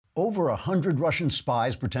Over 100 Russian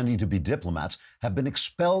spies pretending to be diplomats have been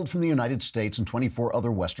expelled from the United States and 24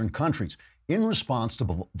 other Western countries in response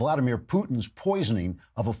to Vladimir Putin's poisoning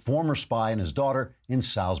of a former spy and his daughter in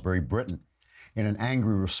Salisbury, Britain. In an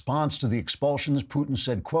angry response to the expulsions, Putin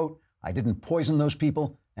said, quote, "I didn't poison those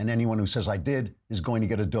people, and anyone who says I did is going to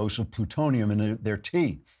get a dose of plutonium in their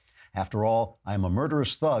tea. After all, I am a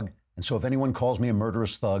murderous thug, and so if anyone calls me a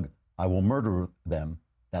murderous thug, I will murder them.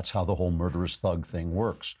 That's how the whole murderous thug thing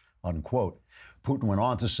works," unquote. Putin went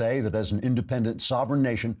on to say that as an independent sovereign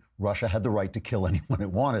nation, Russia had the right to kill anyone it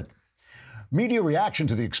wanted. Media reaction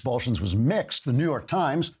to the expulsions was mixed. The New York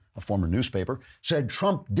Times, a former newspaper, said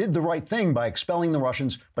Trump did the right thing by expelling the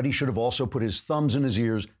Russians, but he should have also put his thumbs in his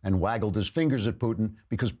ears and waggled his fingers at Putin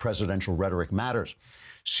because presidential rhetoric matters.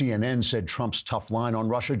 CNN said Trump's tough line on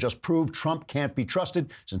Russia just proved Trump can't be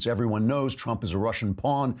trusted, since everyone knows Trump is a Russian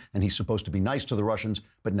pawn and he's supposed to be nice to the Russians,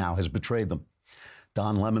 but now has betrayed them.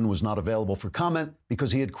 Don Lemon was not available for comment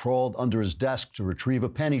because he had crawled under his desk to retrieve a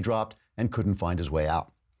penny dropped and couldn't find his way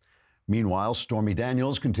out. Meanwhile, Stormy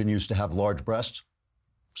Daniels continues to have large breasts.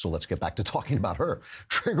 So let's get back to talking about her.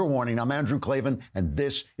 Trigger warning, I'm Andrew Klavan, and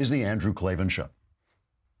this is The Andrew Klavan Show.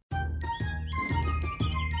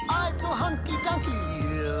 I feel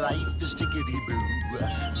hunky-dunky, life is tickety-boo.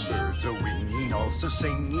 Birds are winging, also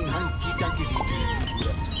singing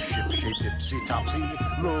hunky-dunky-doo. Ship-shape, tipsy-topsy,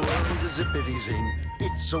 the world is zippity-zing.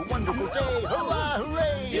 It's a wonderful day, hurrah,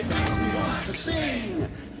 hooray! It makes me want to sing.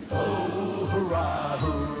 Oh, hurrah,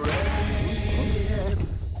 hooray!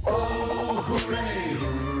 Oh, hooray,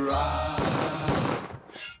 hurrah!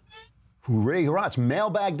 Hooray, hurrah. It's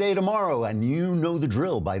Mailbag Day tomorrow, and you know the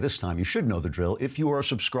drill by this time. You should know the drill. If you are a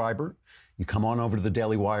subscriber, you come on over to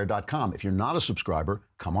thedailywire.com. If you're not a subscriber,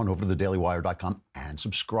 come on over to thedailywire.com and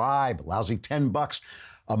subscribe. Lousy $10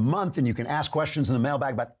 a month, and you can ask questions in the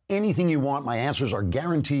mailbag about anything you want. My answers are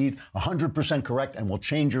guaranteed 100% correct and will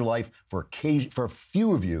change your life. For a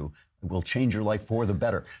few of you, it will change your life for the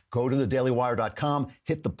better. Go to thedailywire.com,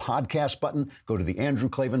 hit the podcast button, go to the Andrew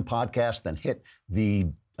Klavan podcast, then hit the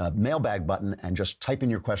mailbag button and just type in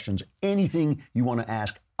your questions. Anything you want to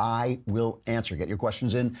ask, I will answer. Get your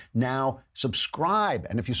questions in now. Subscribe.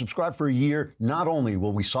 And if you subscribe for a year, not only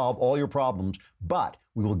will we solve all your problems, but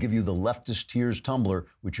we will give you the Leftist Tears tumbler,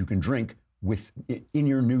 which you can drink in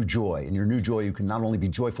your new joy. In your new joy, you can not only be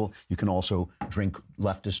joyful, you can also drink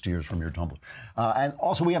leftist tears from your tumbler. And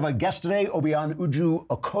also, we have a guest today, Obianuju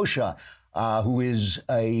Ekeocha, who is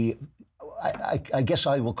I guess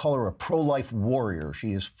I will call her a pro-life warrior.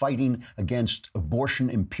 She is fighting against abortion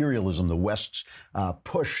imperialism, the West's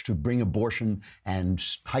push to bring abortion and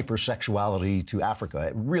hypersexuality to Africa.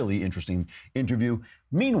 A really interesting interview.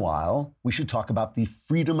 Meanwhile, we should talk about the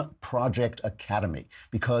Freedom Project Academy,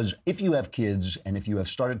 because if you have kids and if you have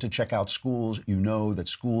started to check out schools, you know that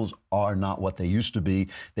schools are not what they used to be.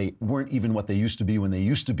 They weren't even what they used to be when they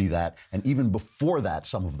used to be that. And even before that,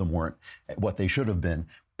 some of them weren't what they should have been.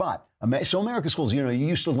 But so American schools, you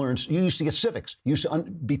used to get civics. You used to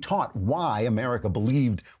be taught why America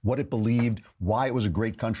believed what it believed, why it was a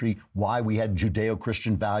great country, why we had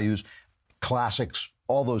Judeo-Christian values, classics,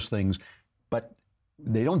 all those things. But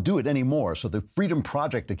they don't do it anymore. So the Freedom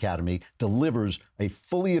Project Academy delivers a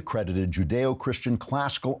fully accredited Judeo-Christian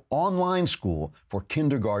classical online school for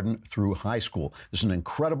kindergarten through high school. This is an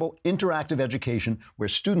incredible interactive education where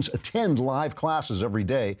students attend live classes every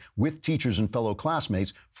day with teachers and fellow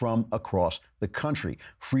classmates from across the country.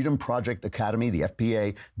 Freedom Project Academy, the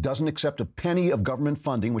FPA, doesn't accept a penny of government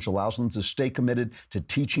funding, which allows them to stay committed to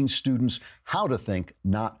teaching students how to think,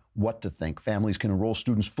 not what to think. Families can enroll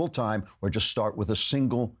students full-time or just start with a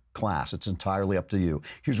single class. It's entirely up to you.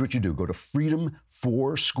 Here's what you do. Go to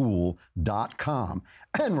freedomforschool.com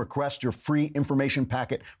and request your free information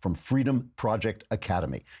packet from Freedom Project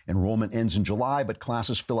Academy. Enrollment ends in July, but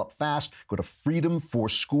classes fill up fast. Go to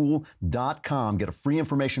freedomforschool.com. Get a free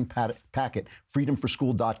information packet,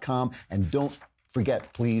 freedomforschool.com, and don't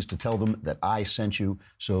forget, please, to tell them that I sent you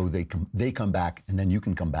so they come back, and then you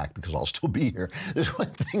can come back because I'll still be here. There's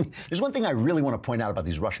one thing I really want to point out about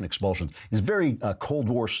these Russian expulsions. It's very Cold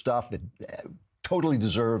War stuff that totally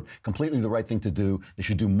deserved, completely the right thing to do. They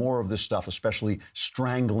should do more of this stuff, especially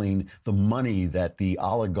strangling the money that the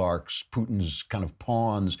oligarchs, Putin's kind of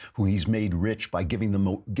pawns, who he's made rich by giving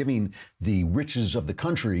the riches of the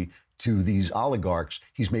country to these oligarchs.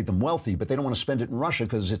 He's made them wealthy, but they don't want to spend it in Russia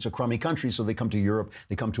because it's a crummy country, so they come to Europe,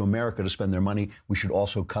 they come to America to spend their money. We should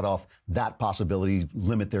also cut off that possibility,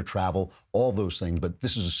 limit their travel, all those things. But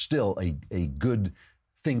this is still a good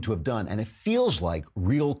thing to have done. And it feels like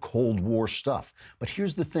real Cold War stuff. But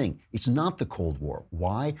here's the thing. It's not the Cold War.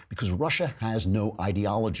 Why? Because Russia has no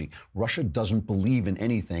ideology. Russia doesn't believe in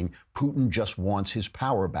anything. Putin just wants his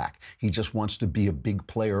power back. He just wants to be a big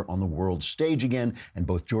player on the world stage again. And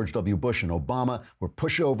both George W. Bush and Obama were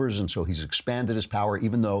pushovers. And so he's expanded his power,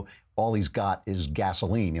 even though all he's got is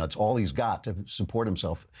gasoline. It's all he's got to support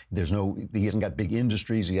himself. He hasn't got big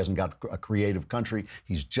industries. He hasn't got a creative country.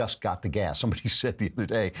 He's just got the gas. Somebody said the other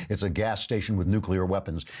day, it's a gas station with nuclear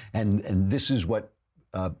weapons. And this is what,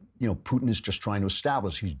 Putin is just trying to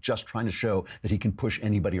establish. He's just trying to show that he can push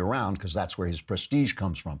anybody around because that's where his prestige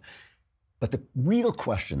comes from. But the real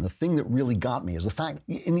question, the thing that really got me, is the fact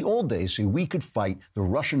in the old days, see, we could fight the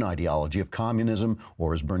Russian ideology of communism,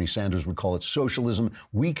 or as Bernie Sanders would call it, socialism.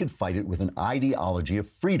 We could fight it with an ideology of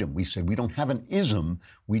freedom. We said we don't have an ism,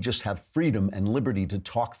 we just have freedom and liberty to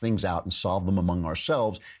talk things out and solve them among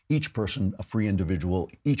ourselves, each person a free individual,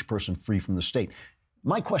 each person free from the state.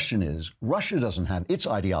 My question is, Russia doesn't have its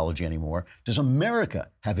ideology anymore. Does America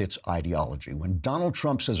have its ideology? When Donald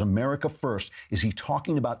Trump says America first, is he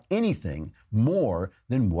talking about anything more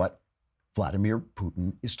than what Vladimir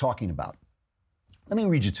Putin is talking about? Let me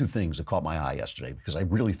read you two things that caught my eye yesterday, because I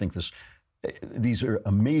really think these are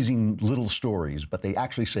amazing little stories, but they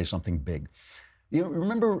actually say something big. You know,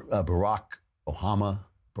 remember Barack Obama?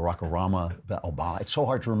 It's so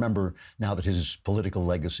hard to remember now that his political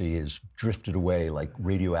legacy has drifted away like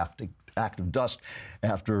radioactive dust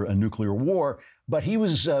after a nuclear war. But he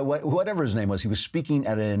was, whatever his name was, he was speaking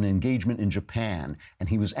at an engagement in Japan, and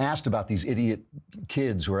he was asked about these idiot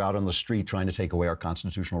kids who are out on the street trying to take away our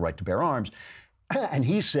constitutional right to bear arms. And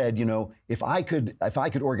he said, if I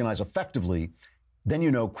could organize effectively,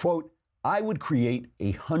 then, quote, I would create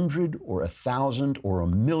 100 or 1,000 or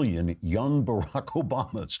 1,000,000 young Barack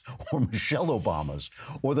Obamas or Michelle Obamas,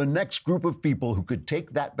 or the next group of people who could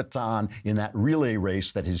take that baton in that relay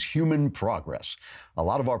race that is human progress. A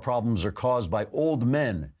lot of our problems are caused by old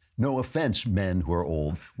men. No offense, men who are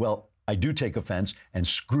old. Well, I do take offense, and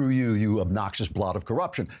screw you, you obnoxious blot of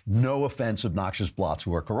corruption. No offense, obnoxious blots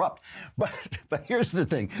who are corrupt. But here's the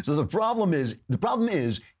thing. So the problem is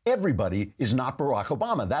everybody is not Barack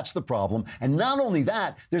Obama. That's the problem. And not only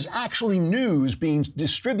that, there's actually news being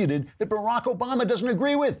distributed that Barack Obama doesn't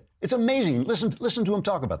agree with. It's amazing. Listen to him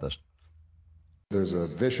talk about this. There's a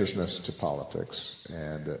viciousness to politics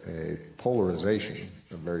and a polarization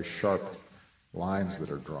of very sharp lines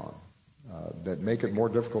that are drawn. That make it more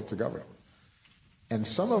difficult to govern. And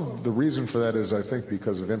some of the reason for that is, I think,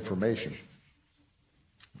 because of information.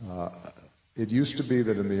 It used to be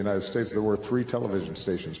that in the United States there were 3 television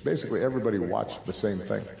stations. Basically, everybody watched the same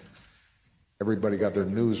thing. Everybody got their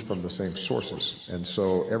news from the same sources. And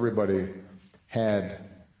so everybody had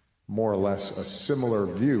more or less a similar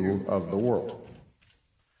view of the world.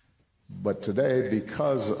 But today,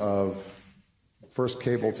 because of first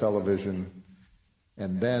cable television,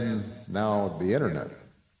 and then now the internet,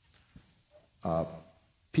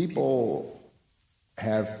 people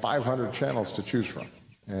have 500 channels to choose from,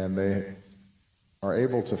 and they are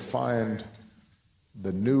able to find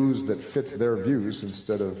the news that fits their views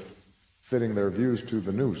instead of fitting their views to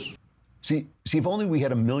the news. See, if only we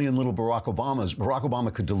had 1,000,000 little Barack Obamas, Barack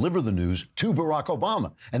Obama could deliver the news to Barack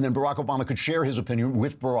Obama, and then Barack Obama could share his opinion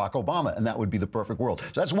with Barack Obama, and that would be the perfect world.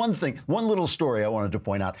 So that's one thing, one little story I wanted to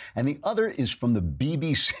point out. And the other is from the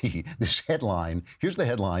BBC, this headline. Here's the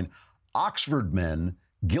headline: Oxford men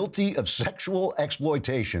guilty of sexual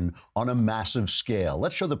exploitation on a massive scale.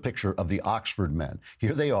 Let's show the picture of the Oxford men.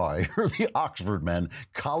 Here they are. Here are the Oxford men: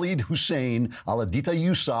 Khalid Hussein, Aladita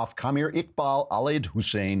Yousaf, Kamir Iqbal, Aled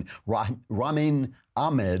Hussein, Ramin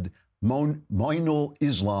Ahmed, Moinul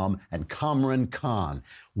Islam, and Kamran Khan.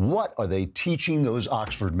 What are they teaching those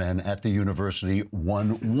Oxford men at the university?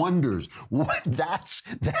 One wonders. That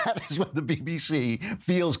is what the BBC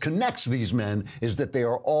feels connects these men, is that they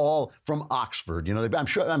are all from Oxford.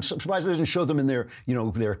 I'm surprised they didn't show them in their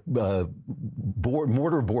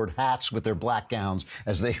mortarboard hats with their black gowns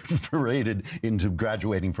as they paraded into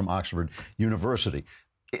graduating from Oxford University.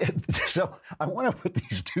 So I want to put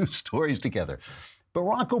these two stories together.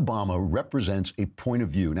 Barack Obama represents a point of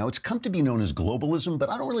view. Now, it's come to be known as globalism, but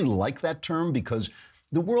I don't really like that term because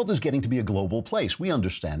the world is getting to be a global place. We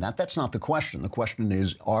understand that. That's not the question. The question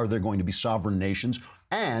is, are there going to be sovereign nations?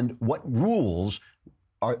 And what rules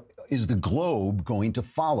is the globe going to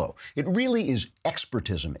follow? It really is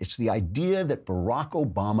expertism. It's the idea that Barack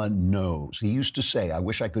Obama knows. He used to say, I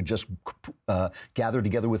wish I could just gather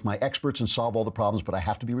together with my experts and solve all the problems, but I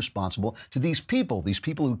have to be responsible to these people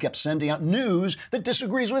who kept sending out news that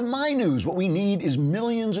disagrees with my news. What we need is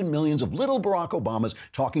millions and millions of little Barack Obamas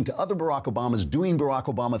talking to other Barack Obamas, doing Barack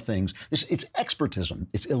Obama things. It's expertism.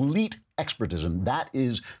 It's elite expertism. That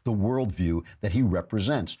is the worldview that he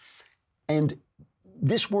represents. And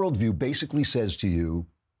this worldview basically says to you,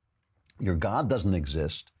 your God doesn't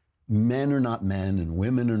exist. Men are not men and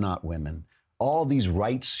women are not women. All these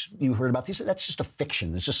rights you heard about, that's just a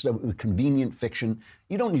fiction. It's just a convenient fiction.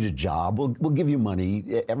 You don't need a job. We'll give you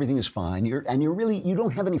money. Everything is fine. You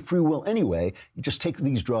don't have any free will anyway. You just take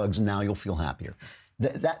these drugs and now you'll feel happier.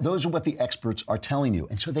 Those are what the experts are telling you.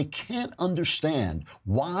 And so they can't understand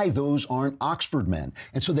why those aren't Oxford men.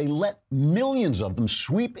 And so they let millions of them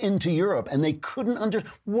sweep into Europe and they couldn't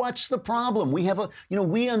what's the problem? We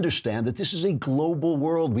understand that this is a global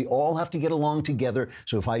world. We all have to get along together.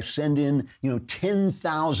 So if I send in,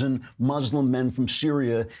 10,000 Muslim men from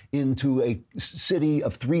Syria into a city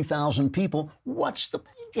of 3,000 people,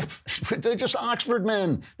 they're just Oxford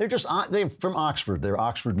men. They're from Oxford. They're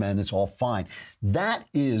Oxford men. It's all fine. That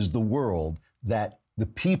is the world that the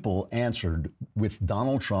people answered with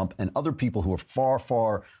Donald Trump and other people who are far,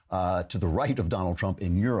 far to the right of Donald Trump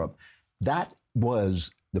in Europe. That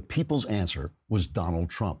was the people's answer was Donald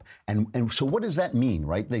Trump. And so what does that mean,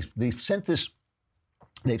 right? They've sent this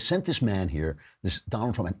man here, this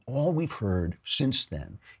Donald Trump, and all we've heard since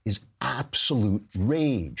then is absolute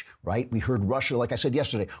rage, right? We heard Russia, like I said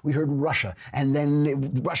yesterday, we heard Russia, and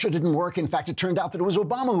then Russia didn't work. In fact, it turned out that it was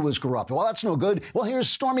Obama who was corrupt. Well, that's no good. Well, here's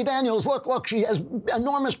Stormy Daniels. Look, she has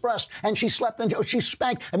enormous breasts, and she slept and she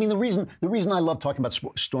spanked. I mean, the reason I love talking about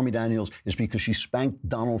Stormy Daniels is because she spanked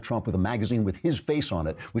Donald Trump with a magazine with his face on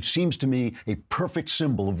it, which seems to me a perfect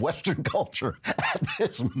symbol of Western culture at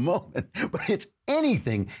this moment. But it's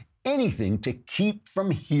anything to keep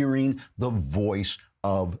from hearing the voice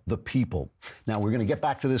of the people. Now, we're going to get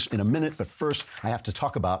back to this in a minute, but first I have to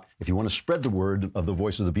talk about, if you want to spread the word of the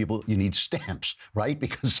voice of the people, you need stamps, right?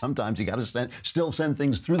 Because sometimes you got to still send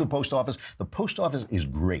things through the post office. The post office is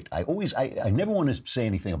great. I never want to say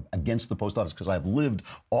anything against the post office because I've lived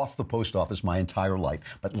off the post office my entire life.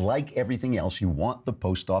 But like everything else, you want the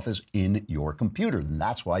post office in your computer. And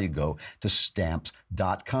that's why you go to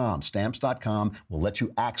stamps.com. Stamps.com will let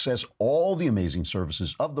you access all the amazing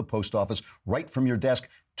services of the post office right from your desk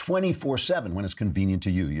 24/7 when it's convenient to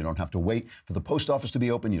you. You don't have to wait for the post office to be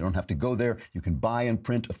open. You don't have to go there. You can buy and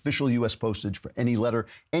print official U.S. postage for any letter,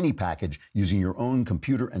 any package using your own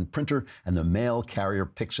computer and printer, and the mail carrier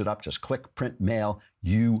picks it up. Just click print mail.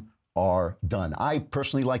 You are done. I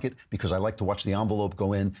personally like it because I like to watch the envelope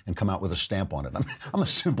go in and come out with a stamp on it. I'm a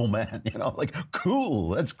simple man, like,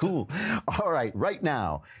 cool, that's cool. All right, right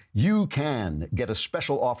now, you can get a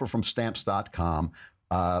special offer from stamps.com.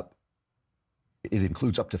 It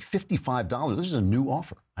includes up to $55. This is a new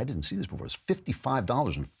offer. I didn't see this before. It's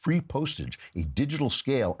 $55 in free postage, a digital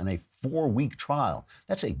scale, and a 4-week trial.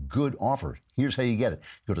 That's a good offer. Here's how you get it.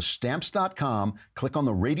 Go to stamps.com, click on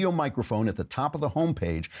the radio microphone at the top of the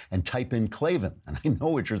homepage, and type in Klavan. And I know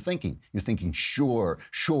what you're thinking. You're thinking, sure,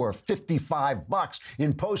 $55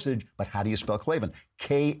 in postage, but how do you spell Klavan?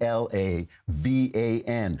 Klavan.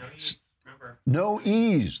 No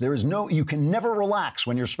E's. There is you can never relax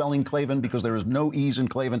when you're spelling Klavan because there is no E's in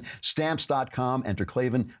Klavan. Stamps.com, enter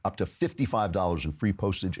Klavan, up to $55 in free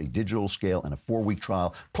postage, a digital scale, and a 4-week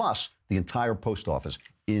trial, plus the entire post office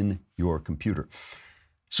in your computer.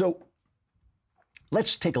 So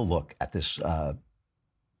let's take a look at this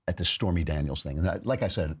Stormy Daniels thing. And like I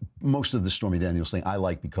said, most of the Stormy Daniels thing I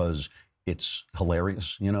like because it's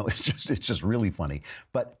hilarious, it's just really funny.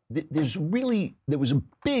 But there was a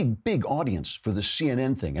big audience for the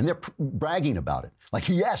CNN thing, and they're bragging about it. Like,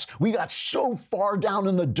 yes, we got so far down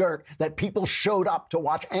in the dirt that people showed up to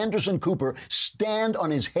watch Anderson Cooper stand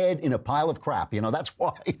on his head in a pile of crap. That's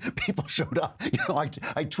why people showed up.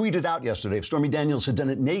 I tweeted out yesterday, if Stormy Daniels had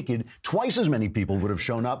done it naked, twice as many people would have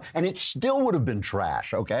shown up, and it still would have been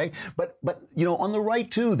trash, okay? But on the right,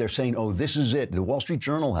 too, they're saying, oh, this is it. The Wall Street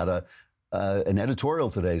Journal had an editorial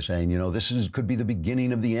today saying, this could be the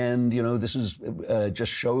beginning of the end. This is just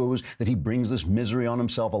shows that he brings this misery on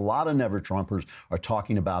himself. A lot of never-Trumpers are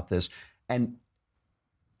talking about this. And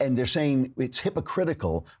they're saying it's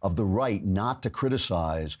hypocritical of the right not to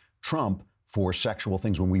criticize Trump for sexual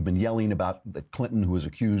things, when we've been yelling about the Clinton who was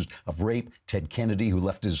accused of rape, Ted Kennedy who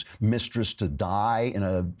left his mistress to die in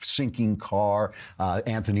a sinking car,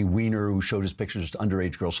 Anthony Weiner who showed his pictures to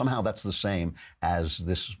underage girls. Somehow that's the same as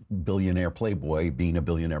this billionaire playboy being a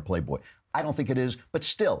billionaire playboy. I don't think it is, but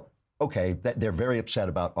still, okay, they're very upset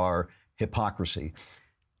about our hypocrisy.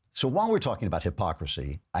 So while we're talking about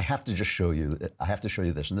hypocrisy, I have to show you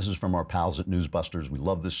this, and this is from our pals at Newsbusters. We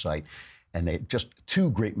love this site, and they just two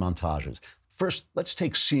great montages. First, let's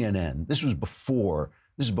take CNN. This is before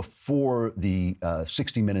the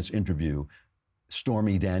 60 Minutes interview.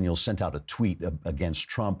 Stormy Daniels sent out a tweet against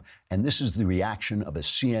Trump, and this is the reaction of a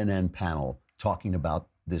CNN panel talking about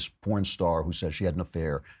this porn star who says she had an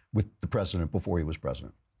affair with the president before he was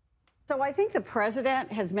president. So I think the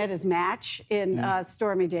president has met his match in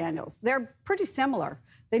Stormy Daniels. They're pretty similar.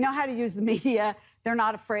 They know how to use the media. They're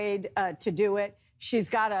not afraid to do it. She's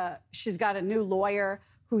got a new lawyer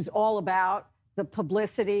who's all about the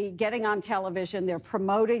publicity, getting on television. They're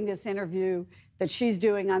promoting this interview that she's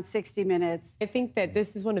doing on 60 Minutes. I think that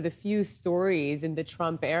this is one of the few stories in the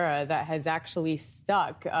Trump era that has actually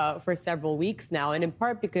stuck for several weeks now, and in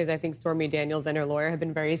part because I think Stormy Daniels and her lawyer have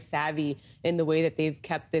been very savvy in the way that they've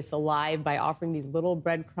kept this alive by offering these little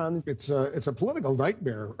breadcrumbs. It's a political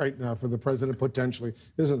nightmare right now for the president, potentially,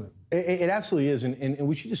 isn't it? It absolutely is, and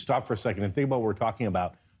we should just stop for a second and think about what we're talking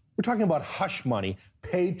about. We're talking about hush money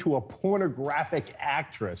paid to a pornographic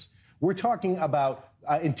actress. We're talking about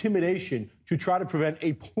intimidation to try to prevent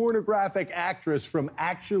a pornographic actress from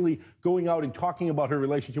actually going out and talking about her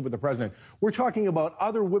relationship with the president. We're talking about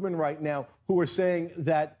other women right now who are saying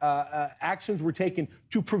that actions were taken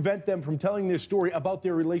to prevent them from telling their story about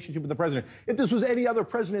their relationship with the president. If this was any other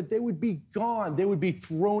president, they would be gone. They would be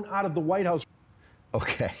thrown out of the White House.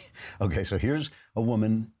 Okay, so here's a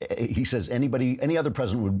woman. He says any other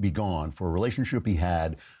president would be gone for a relationship he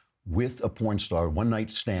had with a porn star, one night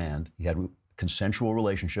stand. He had a consensual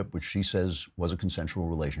relationship, which she says was a consensual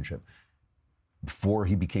relationship, before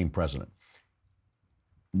he became president.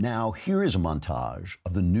 Now, here is a montage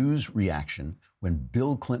of the news reaction when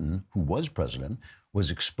Bill Clinton, who was president, was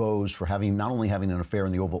exposed for not only having an affair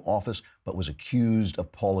in the Oval Office, but was accused by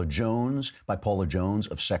Paula Jones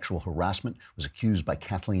of sexual harassment, was accused by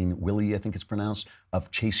Kathleen Willey, I think it's pronounced, of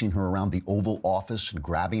chasing her around the Oval Office and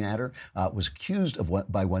grabbing at her, was accused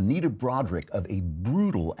by Juanita Broderick of a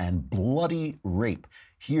brutal and bloody rape.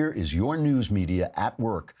 Here is your news media at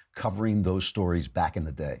work covering those stories back in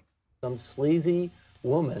the day. Some sleazy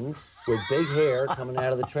woman with big hair coming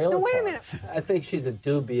out of the trailer park. Wait a minute. I think she's a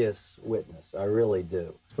dubious witness. I really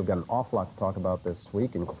do. We've got an awful lot to talk about this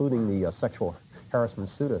week, including the sexual harassment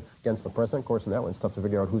suit against the president. Of course, in that one, it's tough to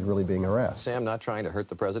figure out who's really being harassed. Sam not trying to hurt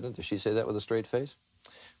the president? Does she say that with a straight face?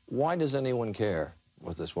 Why does anyone care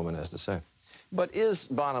what this woman has to say? But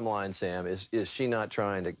bottom line, Sam, is she not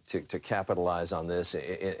trying to capitalize on this,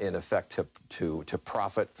 in effect, to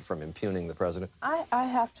profit from impugning the president? I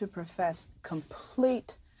have to profess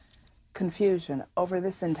complete confusion over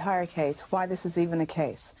this entire case, why this is even a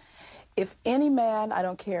case. If any man, I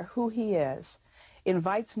don't care who he is,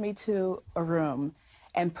 invites me to a room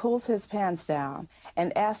and pulls his pants down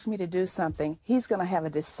and asks me to do something, he's going to have a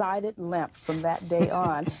decided limp from that day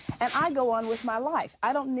on. And I go on with my life.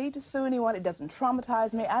 I don't need to sue anyone. It doesn't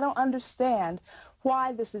traumatize me. I don't understand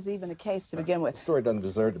why this is even a case to begin with. The story doesn't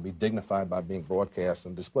deserve to be dignified by being broadcast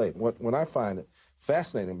and displayed. What I find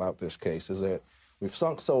fascinating about this case is that we've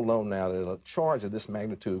sunk so low now that a charge of this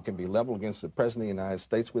magnitude can be leveled against the President of the United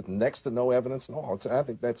States with next to no evidence at all. I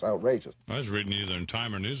think that's outrageous. I was reading either in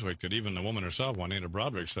Time or Newsweek that even the woman herself, Juanita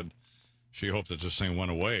Broderick, said she hoped that this thing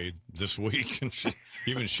went away this week, and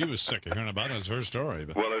she was sick of hearing about it. It's her story.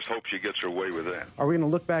 But. Well, let's hope she gets her way with that. Are we going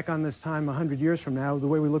to look back on this time 100 years from now the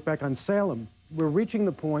way we look back on Salem? We're reaching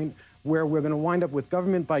the point where we're going to wind up with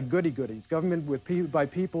government by goody-goodies, government by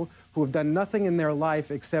people who have done nothing in their life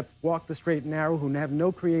except walk the straight and narrow, who have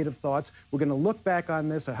no creative thoughts. We're going to look back on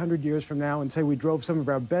this 100 years from now and say we drove some of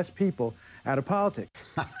our best people out of politics.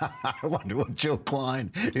 I wonder what Joe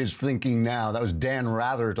Klein is thinking now. That was Dan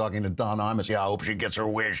Rather talking to Don Imus. Yeah, I hope she gets her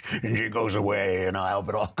wish and she goes away, and I hope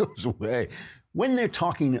it all goes away. When they're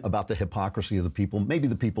talking about the hypocrisy of the people, maybe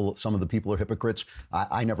some of the people are hypocrites.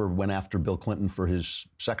 I never went after Bill Clinton for his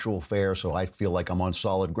sexual affair, so I feel like I'm on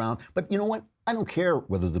solid ground. But you know what? I don't care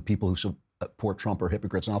whether the people who support Trump are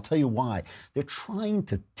hypocrites, and I'll tell you why. They're trying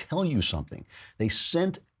to tell you something. They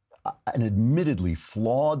sent an admittedly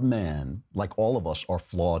flawed man, like all of us are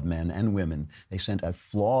flawed men and women. They sent a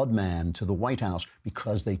flawed man to the White House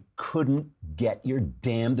because they couldn't get your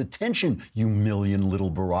damned attention, you million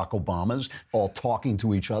little Barack Obamas all talking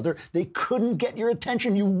to each other. They couldn't get your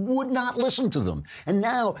attention. You would not listen to them. And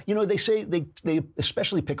now, you know, they say they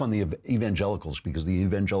especially pick on the evangelicals because the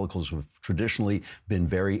evangelicals have traditionally been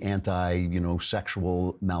very anti, you know,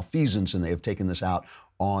 sexual malfeasance, and they have taken this out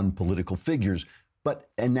on political figures.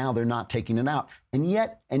 And now they're not taking it out. And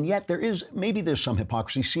yet there's some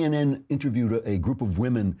hypocrisy. CNN interviewed a group of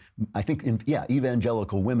women, I think,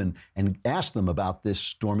 evangelical women, and asked them about this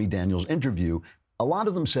Stormy Daniels interview. A lot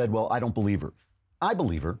of them said, well, I don't believe her. I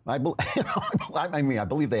believe her. I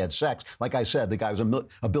believe they had sex. Like I said, the guy was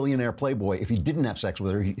a billionaire playboy. If he didn't have sex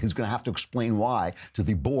with her, he's going to have to explain why to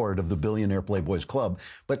the board of the Billionaire Playboys Club.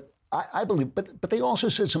 But I believe, but they also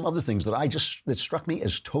said some other things that struck me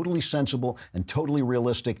as totally sensible and totally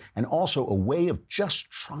realistic, and also a way of just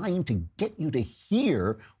trying to get you to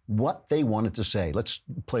hear what they wanted to say. Let's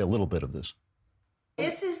play a little bit of this.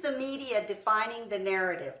 This is the media defining the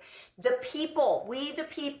narrative. The people, we the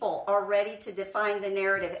people, are ready to define the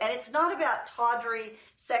narrative. And it's not about tawdry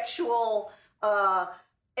sexual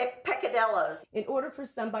peccadillos. In order for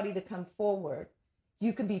somebody to come forward,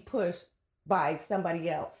 you can be pushed by somebody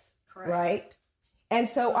else. Correct. Right? And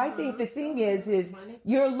so I think the thing is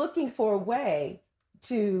you're looking for a way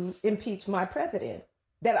to impeach my president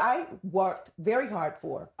that I worked very hard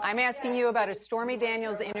for. I'm asking you about a Stormy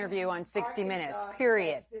Daniels interview on 60 Minutes,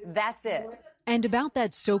 period. That's it. And about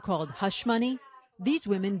that so-called hush money, these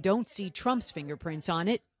women don't see Trump's fingerprints on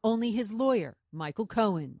it, only his lawyer, Michael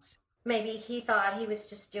Cohen's. Maybe he thought he was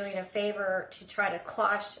just doing a favor to try to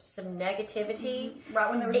quash some negativity. Right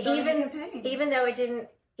when they were starting the campaign. Even though it didn't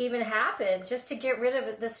even happen, just to get rid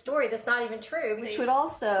of this story that's not even true. Which would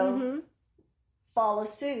also follow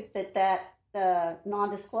suit that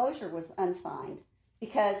non-disclosure was unsigned,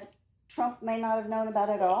 because Trump may not have known about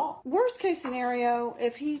it at all. Worst case scenario,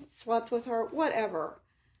 if he slept with her, whatever,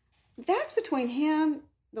 that's between him,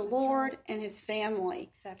 the Lord, and his family.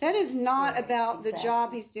 Exactly. That is not about the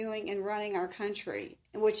job he's doing in running our country,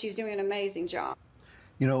 in which he's doing an amazing job.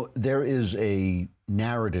 You know, there is a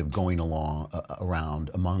narrative going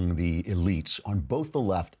around among the elites on both the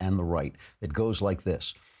left and the right that goes like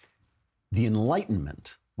this. The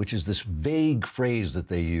Enlightenment, which is this vague phrase that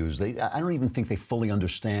they use, I don't even think they fully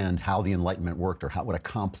understand how the Enlightenment worked or what a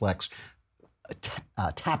complex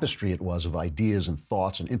tapestry it was of ideas and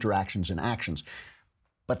thoughts and interactions and actions.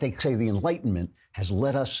 But they say the Enlightenment has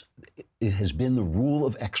led us, it has been the rule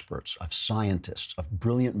of experts, of scientists, of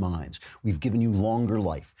brilliant minds. We've given you longer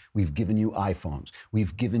life. We've given you iPhones.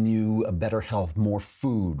 We've given you a better health, more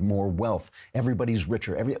food, more wealth. Everybody's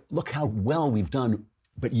richer. Look how well we've done.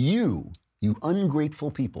 But you ungrateful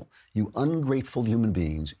people, you ungrateful human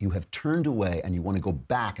beings, you have turned away and you want to go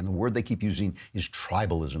back. And the word they keep using is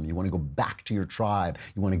tribalism. You want to go back to your tribe.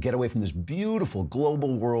 You want to get away from this beautiful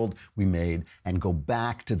global world we made and go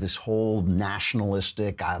back to this whole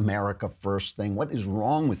nationalistic America first thing. What is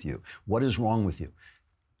wrong with you? What is wrong with you?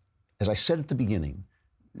 As I said at the beginning,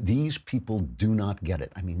 these people do not get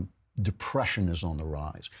it. I mean, depression is on the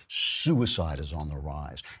rise. Suicide is on the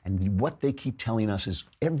rise. And what they keep telling us is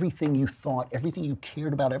everything you thought, everything you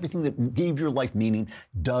cared about, everything that gave your life meaning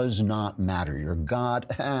does not matter. Your God,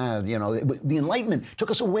 the Enlightenment took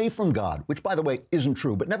us away from God, which, by the way, isn't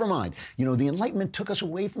true, but never mind. You know, the Enlightenment took us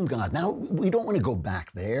away from God. Now, we don't want to go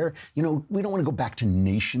back there. You know, we don't want to go back to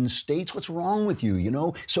nation states. What's wrong with you, you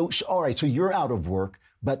know? So all right, so you're out of work.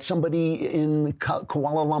 But somebody in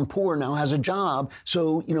Kuala Lumpur now has a job.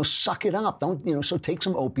 So, you know, suck it up. So take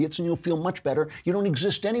some opiates and you'll feel much better. You don't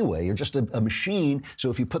exist anyway. You're just a machine.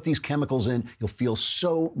 So if you put these chemicals in, you'll feel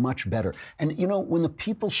so much better. And, you know, when the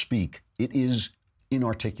people speak, it is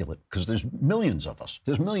inarticulate because there's millions of us.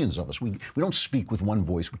 There's millions of us. We don't speak with one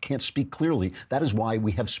voice. We can't speak clearly. That is why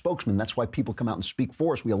we have spokesmen. That's why people come out and speak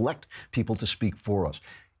for us. We elect people to speak for us.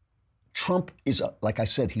 Trump is, like I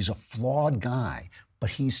said, he's a flawed guy. But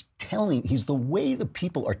he's the way the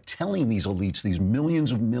people are telling these elites, these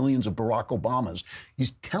millions of Barack Obamas,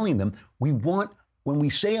 he's telling them when we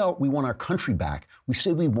say we want our country back, we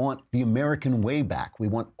say we want the American way back. We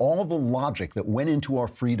want all the logic that went into our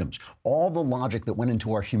freedoms, all the logic that went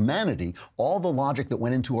into our humanity, all the logic that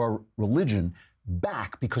went into our religion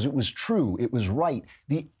back because it was true, it was right.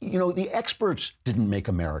 The experts didn't make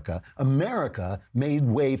America. America made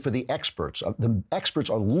way for the experts. The experts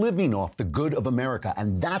are living off the good of America,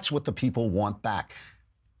 and that's what the people want back.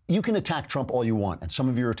 You can attack Trump all you want, and some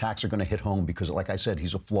of your attacks are going to hit home because, like I said,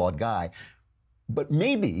 he's a flawed guy. But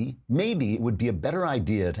maybe it would be a better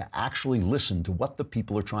idea to actually listen to what the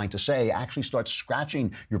people are trying to say, actually start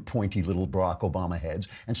scratching your pointy little Barack Obama heads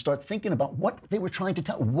and start thinking about what they were trying to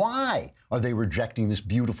tell. Why are they rejecting this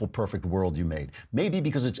beautiful, perfect world you made? Maybe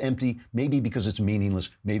because it's empty, maybe because it's meaningless,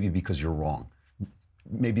 maybe because you're wrong,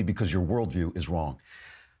 maybe because your worldview is wrong.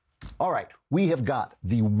 All right, we have got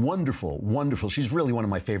the wonderful, she's really one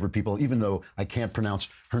of my favorite people, even though I can't pronounce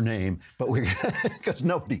her name, but because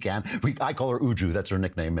nobody can. I call her Uju, that's her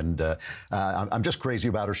nickname, and I'm just crazy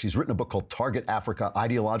about her. She's written a book called Target Africa,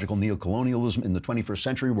 Ideological Neocolonialism in the 21st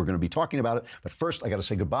Century. We're going to be talking about it, but first I got to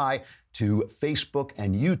say goodbye to Facebook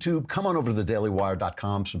and YouTube. Come on over to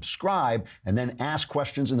thedailywire.com, subscribe, and then ask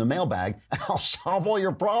questions in the mailbag, and I'll solve all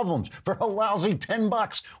your problems for a lousy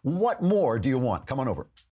 $10. What more do you want? Come on over.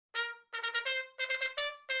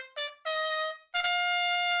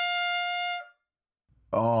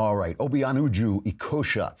 All right, Obianuju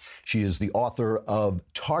Ekeocha. She is the author of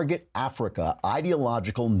Target Africa,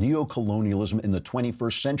 Ideological Neocolonialism in the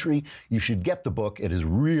 21st Century. You should get the book. It is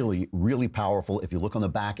really, really powerful. If you look on the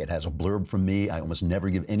back, it has a blurb from me. I almost never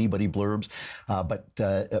give anybody blurbs. But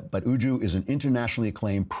Uju is an internationally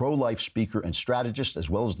acclaimed pro-life speaker and strategist, as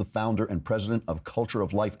well as the founder and president of Culture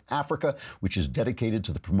of Life Africa, which is dedicated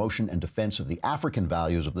to the promotion and defense of the African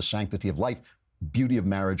values of the sanctity of life, beauty of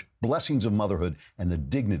marriage, blessings of motherhood, and the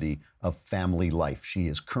dignity of family life. She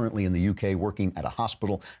is currently in the UK working at a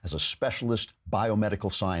hospital as a specialist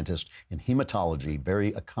biomedical scientist in hematology.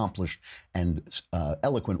 Very accomplished and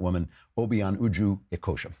eloquent woman, Obianuju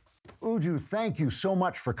Ekeocha. Uju, thank you so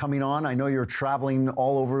much for coming on. I know you're traveling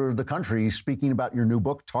all over the country speaking about your new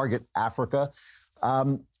book, Target Africa.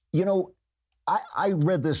 You know, I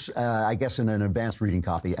read this, I guess, in an advanced reading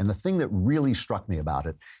copy, and the thing that really struck me about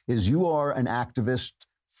it is you are an activist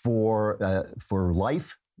for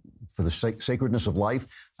life, for the sacredness of life,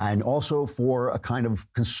 and also for a kind of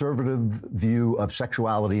conservative view of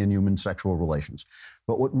sexuality and human sexual relations.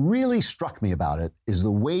 But what really struck me about it is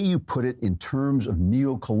the way you put it in terms of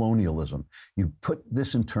neocolonialism. You put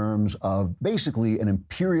this in terms of basically an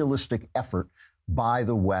imperialistic effort by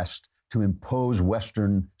the West to impose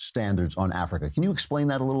Western standards on Africa. Can you explain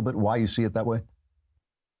that a little bit, why you see it that way?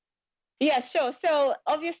 Yeah, sure. So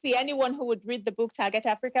obviously anyone who would read the book Target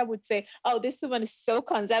Africa would say, oh, this woman is so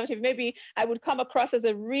conservative. Maybe I would come across as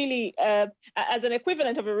a really, as an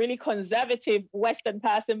equivalent of a really conservative Western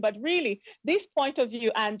person. But really, this point of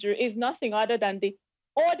view, Andrew, is nothing other than the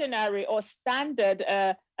ordinary or standard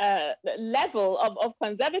level of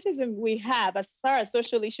conservatism we have as far as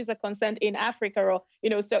social issues are concerned in Africa, or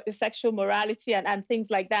so sexual morality and things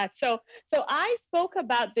like that. So I spoke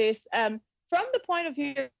about this from the point of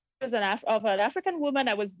view of an African woman.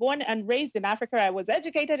 I was born and raised in Africa. I was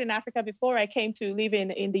educated in Africa before I came to live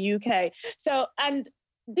in the UK. So, and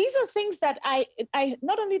these are things that I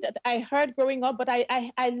not only that I heard growing up, but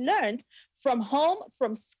I learned from home,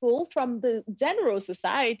 from school, from the general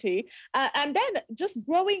society, and then just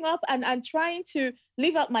growing up and trying to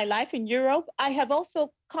live out my life in Europe. I have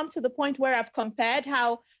also come to the point where I've compared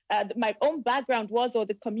how my own background was, or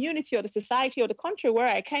the community or the society or the country where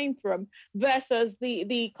I came from versus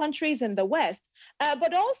the countries in the West.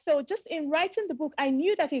 But also just in writing the book, I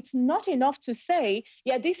knew that it's not enough to say,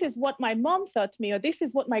 yeah, this is what my mom taught me, or this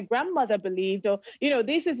is what my grandmother believed, or,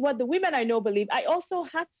 this is what the women I know believe. I also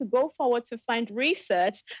had to go forward to find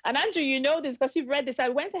research. And Andrew, you know this because you've read this. I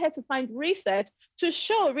went ahead to find research to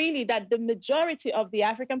show really that the majority of the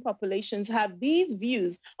African populations have these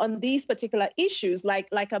views on these particular issues, like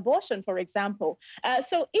abortion, for example.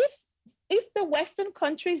 So if the Western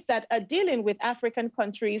countries that are dealing with African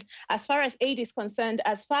countries, as far as aid is concerned,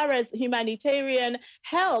 as far as humanitarian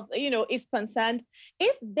help, is concerned,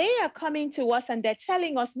 if they are coming to us and they're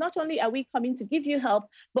telling us, not only are we coming to give you help,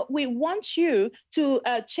 but we want you to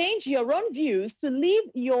change your own views, to leave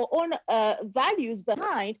your own values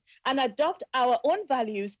behind and adopt our own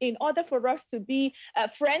values in order for us to be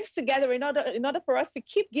friends together, in order for us to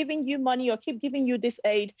keep giving you money or keep giving you this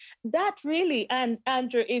aid, that really, and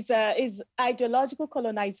Andrew, is ideological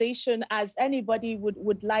colonization, as anybody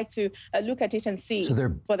would like to look at it and see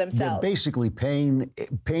for themselves. They're basically paying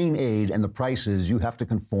aid, and the price is you have to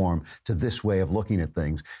conform to this way of looking at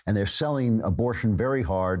things. And they're selling abortion very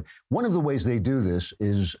hard. One of the ways they do this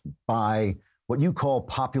is by what you call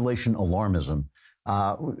population alarmism.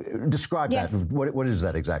 Describe that. What is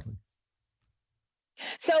that exactly?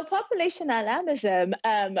 So population alarmism,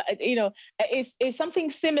 is something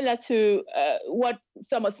similar to what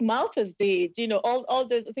Thomas Malthus did, all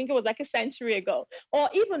this, I think it was like a century ago, or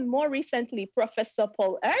even more recently, Professor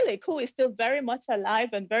Paul Ehrlich, who is still very much alive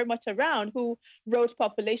and very much around, who wrote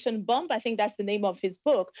Population Bomb. I think that's the name of his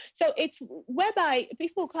book. So it's whereby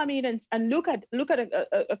people come in and look at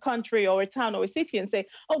a country or a town or a city and say,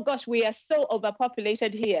 oh gosh, we are so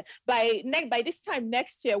overpopulated here. By this time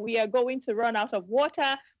next year, we are going to run out of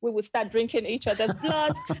water. We would start drinking each other's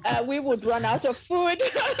blood. We would run out of food.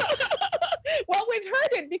 Well, we've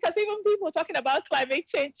heard it because even people talking about climate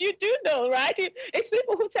change, you do know, right? It's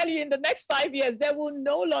people who tell you in the next 5 years, there will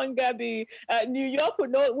no longer be, New York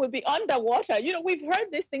will be underwater. We've heard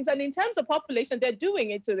these things. And in terms of population, they're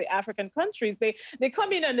doing it to the African countries. They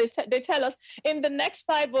come in and they tell us in the next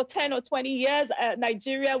 5 or 10 or 20 years,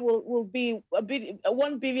 Nigeria will be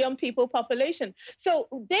 1 billion people population. So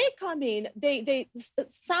they come in, they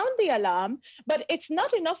sound the alarm, but it's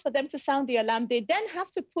not enough for them to sound the alarm. They then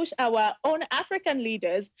have to push our own African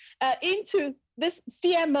leaders into this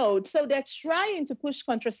fear mode. So they're trying to push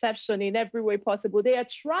contraception in every way possible. They are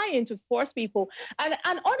trying to force people. And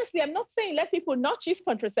honestly, I'm not saying let people not use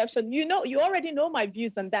contraception. You already know my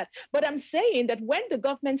views on that. But I'm saying that when the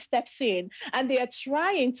government steps in and they are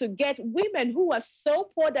trying to get women who are so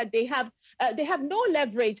poor that they have no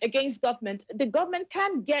leverage against government, the government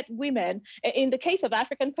can get women. In the case of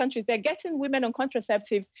African countries, they're getting women on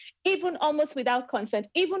contraceptives, even almost without consent,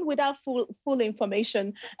 even without full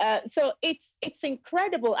information. So it's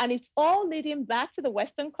incredible. And it's all leading back to the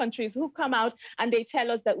Western countries who come out and they tell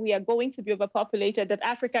us that we are going to be overpopulated, that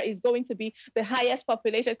Africa is going to be the highest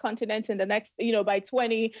populated continent in the next, by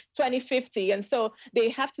 2050. And so they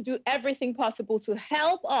have to do everything possible to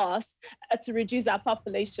help us to reduce our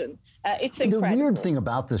population. It's incredible. The weird thing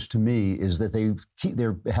about this to me is that they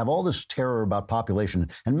have all this terror about population.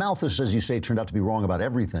 And Malthus, as you say, turned out to be wrong about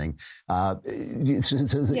everything.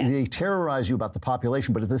 They terrorize you about the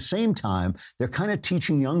population, but at the same time, they're kind of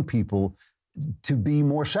teaching young people to be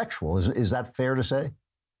more sexual. Is that fair to say?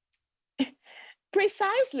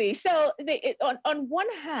 Precisely. So on one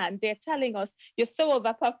hand, they're telling us you're so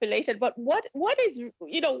overpopulated, but what is,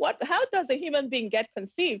 how does a human being get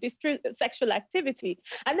conceived? It's through sexual activity.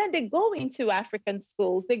 And then they go into African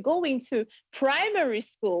schools, they go into primary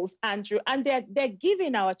schools, Andrew, and they're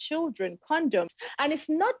giving our children condoms. And it's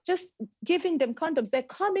not just giving them condoms, they're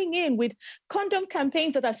coming in with condom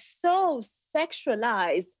campaigns that are so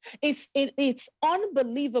sexualized. It's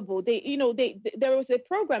unbelievable. There was a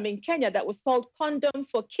program in Kenya that was called Condom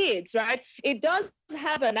for Kids, right? It does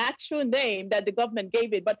have an actual name that the government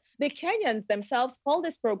gave it, but the Kenyans themselves call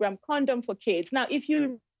this program Condom for Kids. Now, if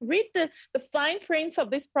you read the fine prints of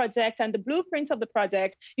this project and the blueprints of the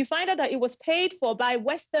project, you find out that it was paid for by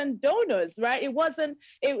Western donors, right? It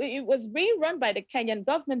was being run by the Kenyan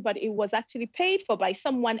government, but it was actually paid for by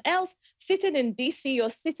someone else sitting in DC or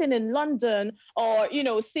sitting in London or,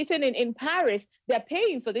 sitting in Paris. They're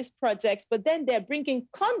paying for these projects, but then they're bringing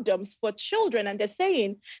condoms for children. And they're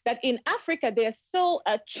saying that in Africa, they're so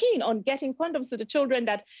keen on getting condoms to the children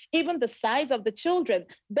that even the size of the children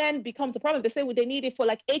then becomes a problem. They say they need it for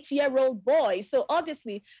like 8-year-old boys. So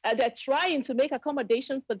obviously they're trying to make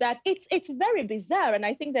accommodations for that. It's very bizarre. And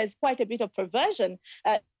I think there's quite a bit of perversion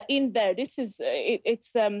in there. This is,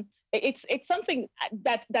 it's something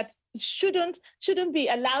that shouldn't be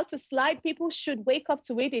allowed to slide. People should wake up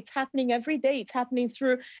to it. It's happening every day. It's happening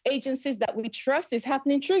through agencies that we trust. It's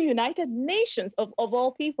happening through United Nations of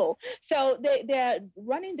all people. So they're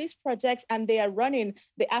running these projects and they are running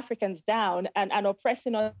the Africans down and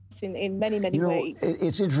oppressing us in many ways.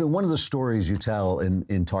 It's interesting. One of the stories you tell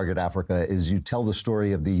in Target Africa is you tell the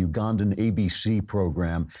story of the Ugandan ABC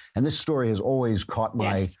program. And this story has always caught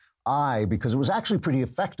my eye because it was actually pretty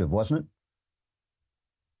effective, wasn't it?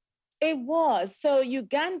 It was. So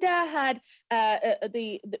Uganda had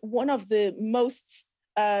one of the most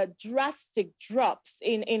drastic drops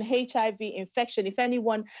in HIV infection. If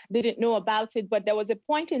anyone didn't know about it, but there was a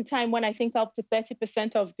point in time when I think up to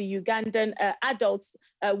 30% of the Ugandan adults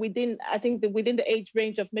within the age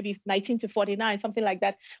range of maybe 19 to 49, something like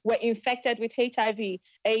that, were infected with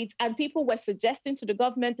HIV/AIDS, and people were suggesting to the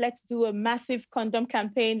government, let's do a massive condom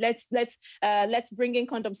campaign. Let's bring in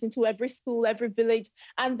condoms into every school, every village.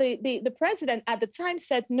 And the president at the time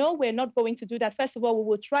said, no, we're not going to do that. First of all, we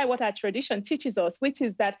will try what our tradition teaches us, which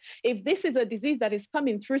is that if this is a disease that is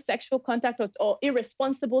coming through sexual contact or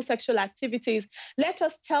irresponsible sexual activities, let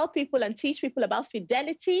us tell people and teach people about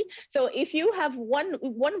fidelity. So if you have one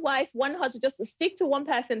wife, one husband, just to stick to one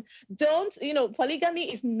person,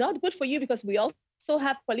 polygamy is not good for you, because we also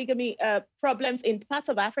have polygamy problems in parts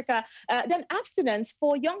of Africa, then abstinence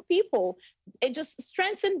for young people. It just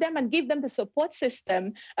strengthened them and give them the support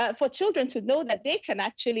system for children to know that they can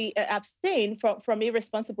actually abstain from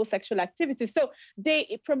irresponsible sexual activity. So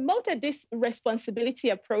they promoted this responsibility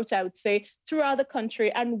approach, I would say, throughout the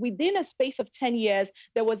country. And within a space of 10 years,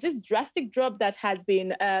 there was this drastic drop that has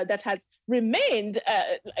remained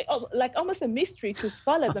like almost a mystery to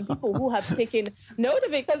scholars and people who have taken note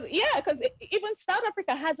of it. Because even South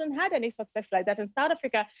Africa hasn't had any success like that. In South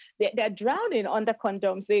Africa, they're drowning under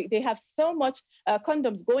condoms. They have so much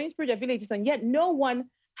condoms going through their villages, and yet no one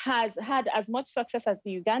has had as much success as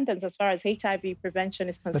the Ugandans as far as HIV prevention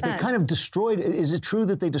is concerned. But they kind of destroyed. Is it true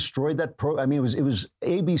that they destroyed that I mean, it was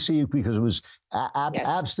ABC because it was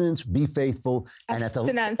abstinence, be faithful, and as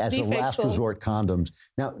a last resort, condoms.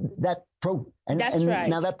 Now that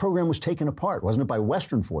now that program was taken apart, wasn't it, by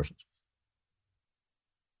Western forces?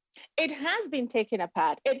 It has been taken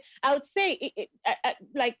apart. I would say,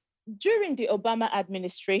 like during the Obama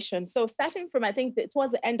administration, so starting from, I think it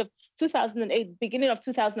was the end of 2008, beginning of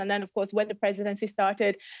 2009, of course, when the presidency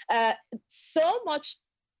started, so much,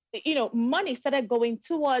 money started going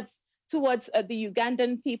towards the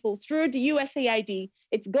Ugandan people through the USAID.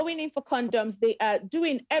 It's going in for condoms. They are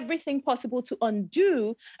doing everything possible to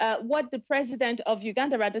undo what the president of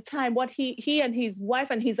Uganda at the time, what he and his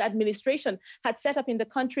wife and his administration had set up in the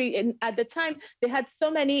country. And at the time, they had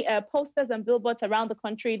so many posters and billboards around the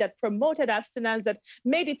country that promoted abstinence, that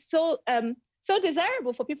made it so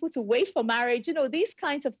desirable for people to wait for marriage. These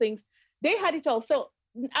kinds of things. They had it all. So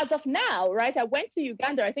as of now, right, I went to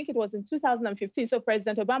Uganda, I think it was in 2015, so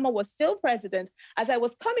President Obama was still president. As I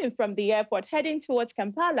was coming from the airport, heading towards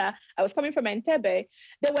Kampala, I was coming from Entebbe,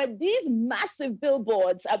 there were these massive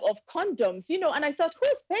billboards of condoms, and I thought,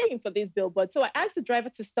 who's paying for these billboards? So I asked the driver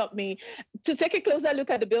to stop me, to take a closer look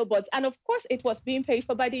at the billboards. And of course, it was being paid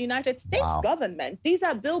for by the United States government. These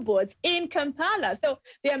are billboards in Kampala. So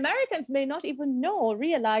the Americans may not even know or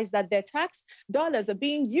realize that their tax dollars are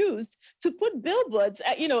being used to put billboards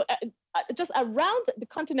just around the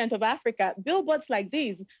continent of Africa, billboards like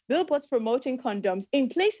these, billboards promoting condoms in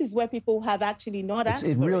places where people have actually not asked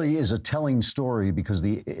for it. It really is a telling story, because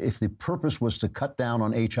if the purpose was to cut down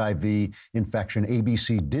on HIV infection,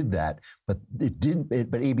 ABC did that, but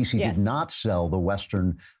ABC did not sell the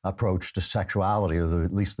Western approach to sexuality, or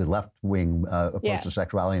at least the left-wing approach to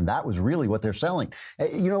sexuality, and that was really what they're selling.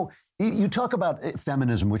 You talk about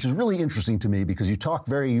feminism, which is really interesting to me, because you talk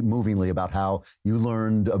very movingly about how you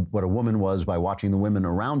learned what a woman was by watching the women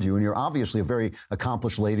around you. And you're obviously a very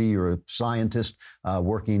accomplished lady. You're a scientist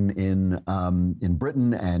working in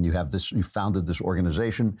Britain, and you founded this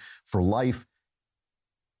organization for life.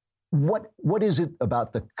 What is it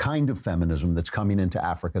about the kind of feminism that's coming into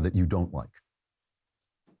Africa that you don't like?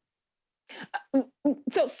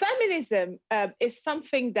 So feminism is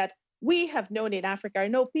something that we have known in Africa. I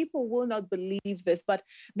know people will not believe this, but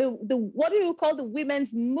the what do you call the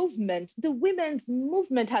women's movement? The women's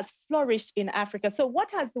movement has flourished in Africa. So what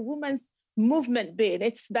has the women's movement been?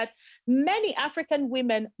 It's that many African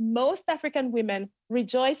women, most African women,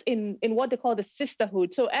 rejoice in what they call the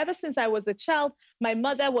sisterhood. So ever since I was a child, my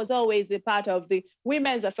mother was always a part of the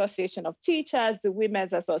Women's Association of Teachers, the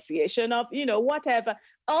Women's Association of, whatever.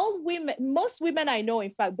 All women, most women I know, in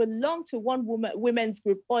fact, belong to one women's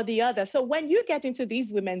group or the other. So when you get into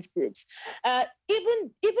these women's groups, even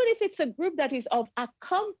if it's a group that is of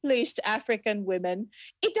accomplished African women,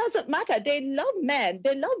 it doesn't matter. They love men.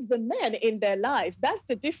 They love the men in their lives. That's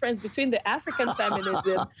the difference between the African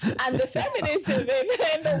feminism and the feminism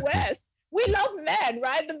in the West. We love men,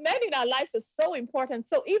 right? The men in our lives are so important.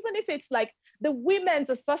 So even if it's like the Women's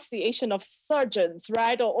Association of Surgeons,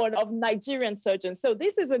 right, or of Nigerian surgeons. So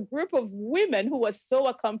this is a group of women who are so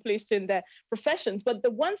accomplished in their professions. But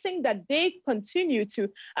the one thing that they continue to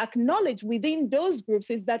acknowledge within those groups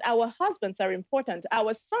is that our husbands are important,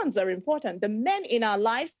 our sons are important, the men in our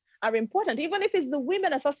lives are important. Even if it's the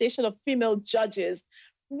Women's Association of Female Judges,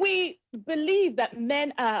 we believe that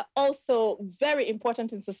men are also very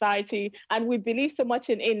important in society, and we believe so much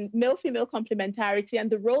in male-female complementarity and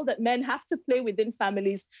the role that men have to play within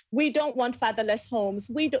families. We don't want fatherless homes.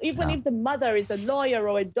 We don't, even if the mother is a lawyer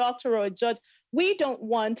or a doctor or a judge, we don't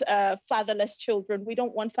want fatherless children. We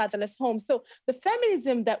don't want fatherless homes. So the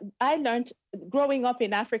feminism that I learned growing up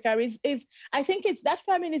in Africa is I think it's that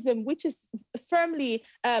feminism which is firmly,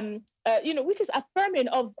 which is affirming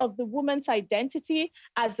of the woman's identity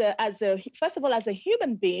as first of all, as a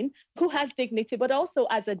human being who has dignity, but also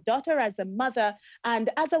as a daughter, as a mother, and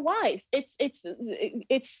as a wife.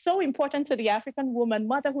 It's so important to the African woman.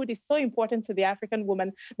 Motherhood is so important to the African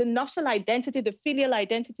woman. The national identity, the filial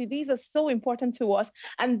identity, these are so important to us.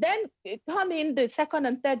 And then come in the second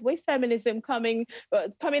and third wave feminism coming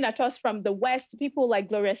at us from the West, people like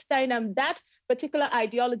Gloria Steinem. That particular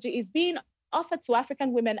ideology is being offered to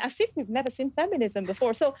African women as if we've never seen feminism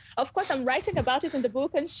before. So, of course, I'm writing about it in the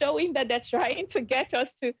book and showing that they're trying to get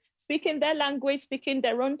us to speak in their language, speak in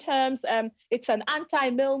their own terms. It's an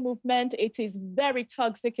anti-male movement. It is very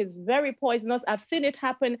toxic. It's very poisonous. I've seen it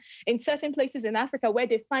happen in certain places in Africa where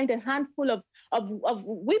they find a handful of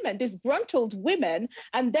women, disgruntled women,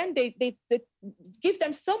 and then they give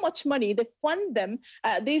them so much money. They fund them.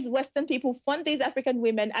 These Western people fund these African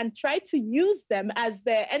women and try to use them as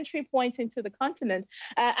their entry point into the continent.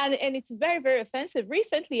 And it's very, very offensive.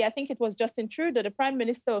 Recently, I think it was Justin Trudeau, the Prime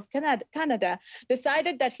Minister of Canada,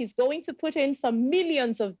 decided that he's going to put in some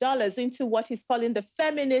millions of dollars into what he's calling the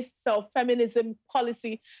feminists or feminism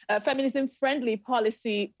policy, feminism-friendly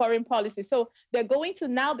policy, foreign policy. So they're going to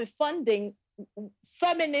now be funding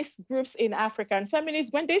feminist groups in Africa. And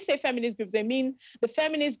when they say feminist groups, they mean the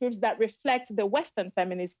feminist groups that reflect the Western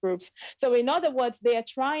feminist groups. So in other words, they are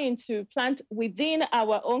trying to plant within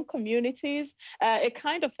our own communities a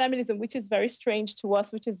kind of feminism which is very strange to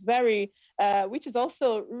us, which is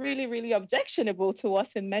also really, really objectionable to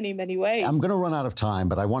us in many, many ways. I'm going to run out of time,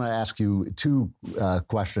 but I want to ask you two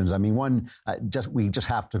questions. I mean, one, we just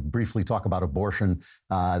have to briefly talk about abortion.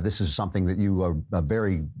 This is something that you are a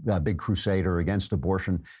very big crusader against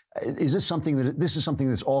abortion. Is this something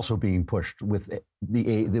that's also being pushed with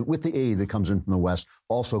the aid that comes in from the West?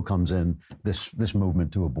 Also comes in this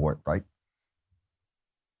movement to abort, right?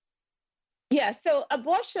 Yeah. So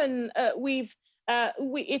abortion,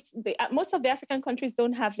 most of the African countries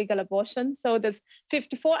don't have legal abortion. So there's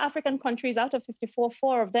 54 African countries. Out of 54,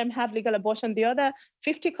 4 of them have legal abortion. The other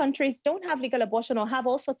 50 countries don't have legal abortion or have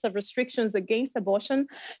all sorts of restrictions against abortion.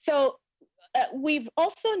 So we've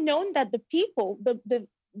also known that the people, the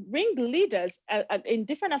ringleaders in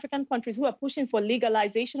different African countries who are pushing for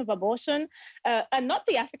legalization of abortion are not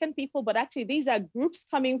the African people, but actually these are groups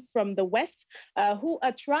coming from the West who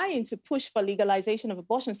are trying to push for legalization of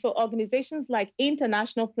abortion. So organizations like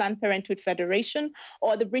International Planned Parenthood Federation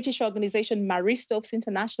or the British organization Marie Stopes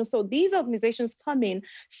International. So these organizations come in,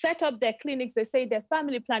 set up their clinics. They say they're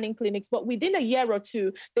family planning clinics, but within a year or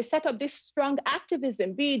two, they set up this strong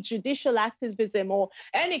activism, be it judicial activism or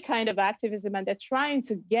any kind of activism, and they're trying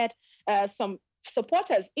to get some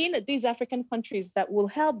supporters in these African countries that will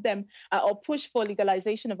help them or push for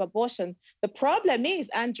legalization of abortion. The problem is,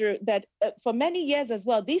 Andrew, that for many years as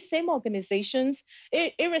well, these same organizations,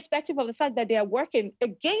 irrespective of the fact that they are working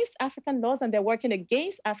against African laws and they're working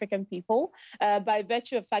against African people by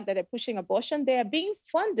virtue of the fact that they're pushing abortion, they are being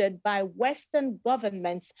funded by Western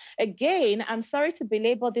governments. Again, I'm sorry to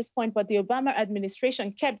belabor this point, but the Obama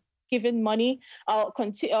administration kept given money or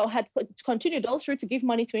had continued all through to give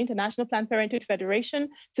money to International Planned Parenthood Federation,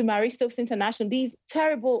 to Marie Stopes International, these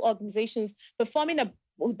terrible organizations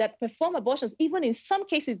that perform abortions. Even in some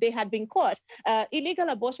cases, they had been caught. Illegal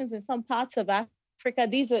abortions in some parts of Africa.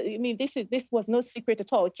 This was no secret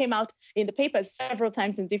at all. It came out in the papers several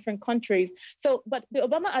times in different countries. So, but the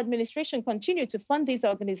Obama administration continued to fund these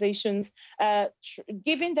organizations,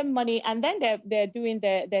 giving them money, and then they're doing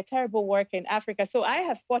their terrible work in Africa. So I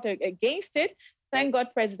have fought against it. Thank God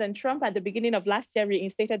President Trump at the beginning of last year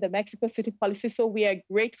reinstated the Mexico City policy. So we are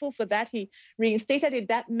grateful for that. He reinstated it.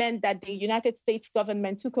 That meant that the United States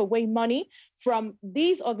government took away money from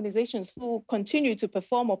these organizations who continue to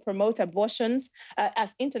perform or promote abortions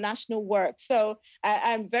as international work. So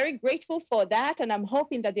I'm very grateful for that. And I'm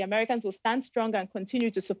hoping that the Americans will stand strong and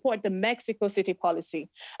continue to support the Mexico City policy,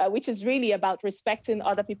 which is really about respecting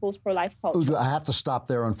other people's pro-life culture. I have to stop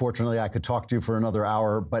there. Unfortunately, I could talk to you for another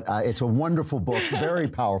hour, but it's a wonderful book. Very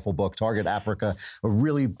powerful book, Target Africa, a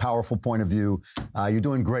really powerful point of view. You're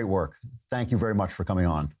doing great work. Thank you very much for coming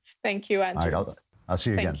on. Thank you, Andrew. All right, I'll see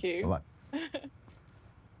you again. Thank you. Bye-bye.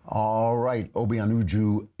 All right,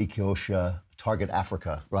 Obianuju Ekeocha, Target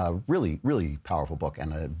Africa. Really, really powerful book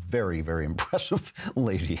and a very, very impressive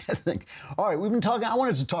lady, I think. All right, we've been talking. I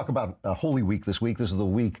wanted to talk about Holy Week this week. This is the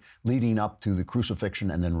week leading up to the crucifixion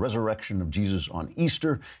and then resurrection of Jesus on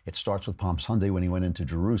Easter. It starts with Palm Sunday when he went into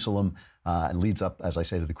Jerusalem and leads up, as I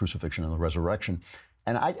say, to the crucifixion and the resurrection.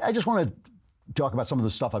 And I just want to talk about some of the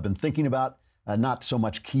stuff I've been thinking about. not so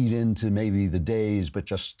much keyed into maybe the days, but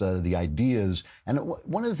just the ideas. And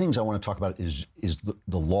one of the things I want to talk about is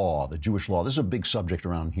the law, the Jewish law. This is a big subject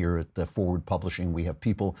around here at Forward Publishing. We have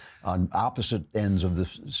people on opposite ends of the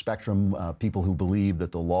spectrum, people who believe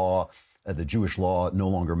that the Jewish law no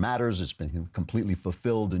longer matters. It's been completely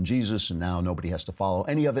fulfilled in Jesus, and now nobody has to follow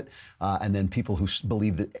any of it. And then people who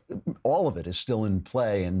believe that all of it is still in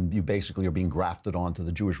play, and you basically are being grafted onto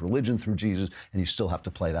the Jewish religion through Jesus, and you still have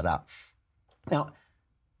to play that out. Now,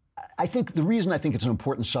 I think the reason I think it's an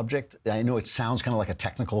important subject, I know it sounds kind of like a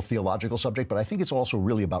technical theological subject, but I think it's also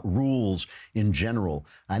really about rules in general.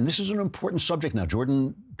 And this is an important subject now.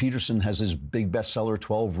 Jordan Peterson has his big bestseller,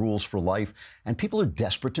 12 Rules for Life, and people are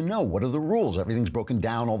desperate to know, what are the rules? Everything's broken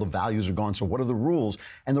down, all the values are gone, so what are the rules?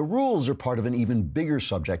 And the rules are part of an even bigger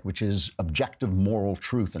subject, which is objective moral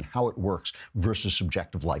truth and how it works versus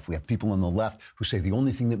subjective life. We have people on the left who say the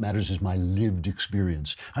only thing that matters is my lived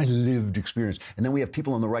experience. I lived experience. And then we have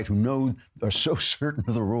people on the right who are so certain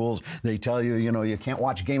of the rules. They tell you, you can't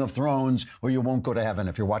watch Game of Thrones or you won't go to heaven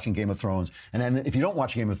if you're watching Game of Thrones. And then if you don't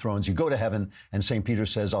watch Game of Thrones, you go to heaven. And St. Peter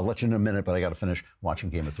says, I'll let you in a minute, but I got to finish watching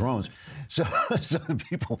Game of Thrones. So the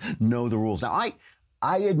people know the rules. Now,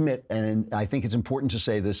 I admit, and I think it's important to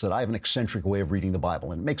say this, that I have an eccentric way of reading the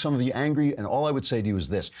Bible, and it makes some of you angry, and all I would say to you is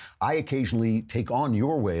this. I occasionally take on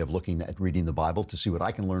your way of looking at reading the Bible to see what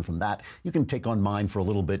I can learn from that. You can take on mine for a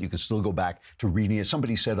little bit. You can still go back to reading it.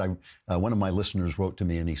 Somebody said, one of my listeners wrote to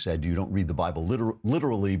me, and he said, you don't read the Bible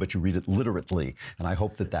literally, but you read it literately. And I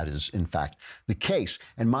hope that that is, in fact, the case.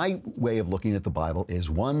 And my way of looking at the Bible is,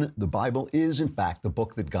 one, the Bible is, in fact, the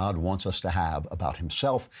book that God wants us to have about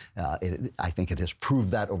himself. I think it has proved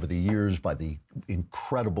that over the years by the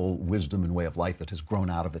incredible wisdom and way of life that has grown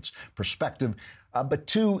out of its perspective. But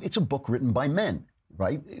two, it's a book written by men,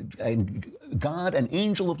 right? And God, an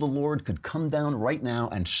angel of the Lord, could come down right now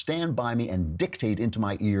and stand by me and dictate into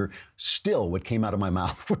my ear. Still, what came out of my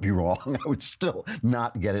mouth would be wrong. I would still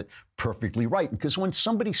not get it perfectly right. Because when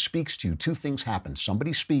somebody speaks to you, two things happen.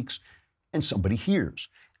 Somebody speaks and somebody hears.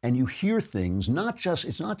 And you hear things,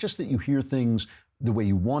 it's not just that you hear things the way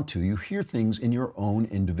you want to. You hear things in your own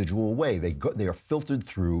individual way. They are filtered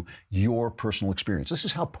through your personal experience. This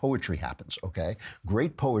is how poetry happens, okay?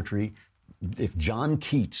 Great poetry, if John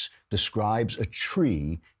Keats describes a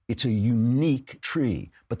tree, it's a unique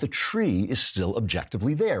tree, but the tree is still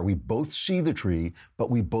objectively there. We both see the tree,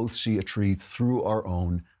 but we both see a tree through our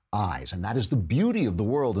own eyes. And that is the beauty of the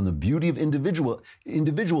world, and the beauty of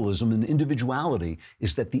individualism and individuality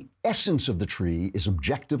is that the essence of the tree is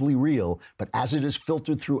objectively real, but as it is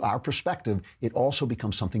filtered through our perspective, it also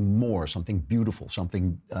becomes something more, something beautiful,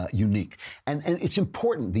 something unique. And it's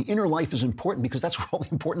important. The inner life is important because that's where all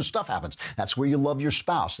the important stuff happens. That's where you love your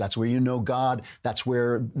spouse. That's where you know God. That's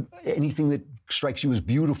where anything that strikes you as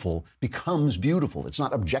beautiful becomes beautiful. It's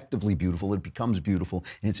not objectively beautiful. It becomes beautiful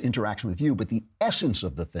in its interaction with you, but the essence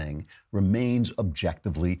of the thing remains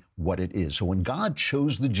objectively what it is. So when God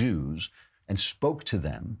chose the Jews and spoke to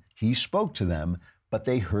them, he spoke to them, but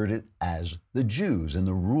they heard it as the Jews. And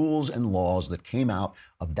the rules and laws that came out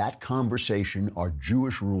of that conversation are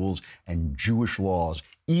Jewish rules and Jewish laws,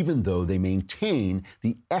 even though they maintain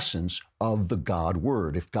the essence of the God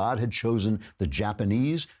word. If God had chosen the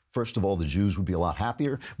Japanese, first of all, the Jews would be a lot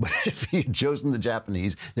happier, but if he had chosen the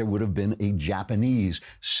Japanese, there would have been a Japanese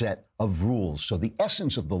set of rules. So the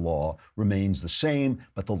essence of the law remains the same,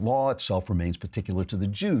 but the law itself remains particular to the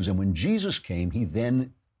Jews. And when Jesus came, he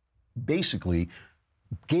then basically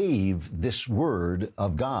gave this word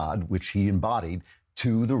of God, which he embodied,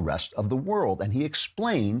 to the rest of the world. And he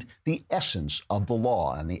explained the essence of the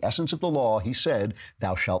law. And the essence of the law, he said,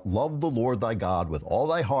 thou shalt love the Lord thy God with all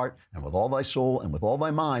thy heart and with all thy soul and with all thy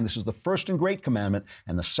mind. This is the first and great commandment.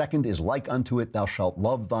 And the second is like unto it, thou shalt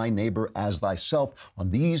love thy neighbor as thyself. On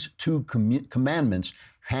these two commandments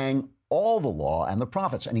hang all the law and the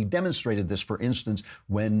prophets. And he demonstrated this, for instance,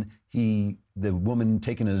 when the woman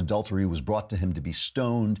taken in adultery was brought to him to be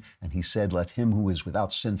stoned, and he said, let him who is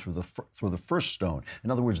without sin throw the first stone.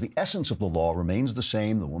 In other words, the essence of the law remains the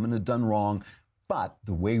same. The woman had done wrong, but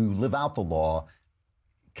the way we live out the law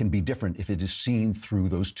can be different if it is seen through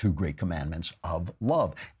those two great commandments of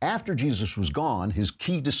love. After Jesus was gone, his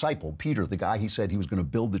key disciple, Peter, the guy he said he was going to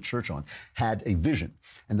build the church on, had a vision.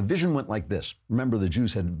 And the vision went like this. Remember, the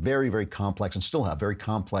Jews had very, very complex, and still have very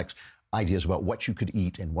complex, ideas about what you could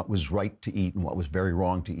eat and what was right to eat and what was very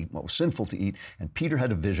wrong to eat and what was sinful to eat. And Peter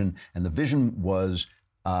had a vision, and the vision was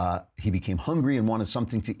he became hungry and wanted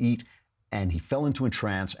something to eat. and he fell into a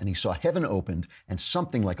trance, and he saw heaven opened, and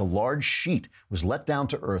something like a large sheet was let down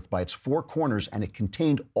to earth by its four corners, and it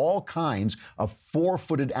contained all kinds of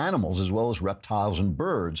four-footed animals as well as reptiles and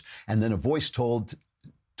birds. And then a voice told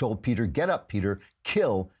Peter, "Get up, Peter,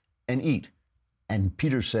 kill and eat." And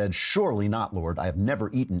Peter said, "Surely not, Lord. I have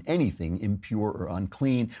never eaten anything impure or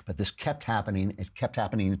unclean." But this kept happening. It kept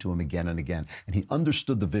happening to him again and again. And he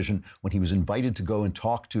understood the vision when he was invited to go and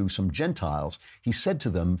talk to some Gentiles. He said to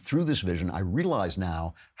them, through this vision, "I realize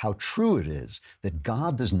now how true it is that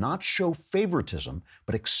God does not show favoritism,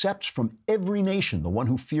 but accepts from every nation the one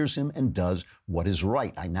who fears him and does what is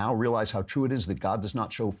right. I now realize how true it is that God does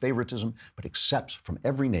not show favoritism, but accepts from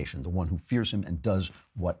every nation the one who fears him and does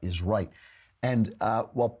what is right." And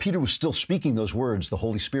while Peter was still speaking those words, the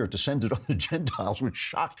Holy Spirit descended on the Gentiles, which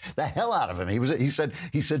shocked the hell out of him.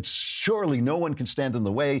 He said, "Surely no one can stand in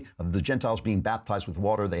the way of the Gentiles being baptized with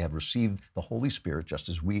water. They have received the Holy Spirit just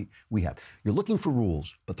as we have." You're looking for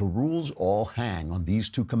rules, but the rules all hang on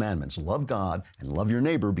these two commandments: love God and love your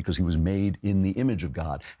neighbor, because he was made in the image of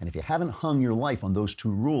God. And if you haven't hung your life on those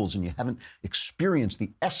two rules and you haven't experienced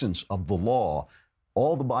the essence of the law,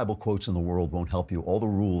 all the Bible quotes in the world won't help you. All the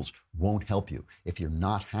rules won't help you if you're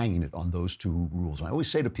not hanging it on those two rules. And I always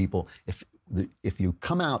say to people, if you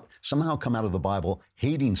somehow come out of the Bible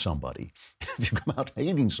hating somebody, if you come out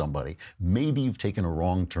hating somebody, maybe you've taken a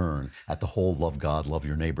wrong turn at the whole love God, love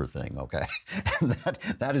your neighbor thing, okay? And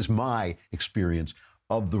that is my experience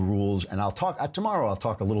of the rules. And tomorrow I'll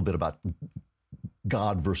talk a little bit about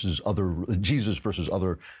Jesus versus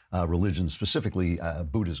other religions, specifically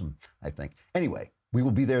Buddhism, I think. Anyway, we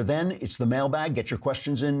will be there then. It's the mailbag. Get your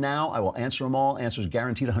questions in now. I will answer them all. Answers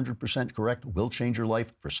guaranteed 100% correct. Will change your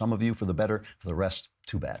life. For some of you, for the better. For the rest,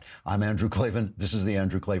 too bad. I'm Andrew Klavan. This is The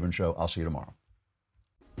Andrew Klavan Show. I'll see you tomorrow.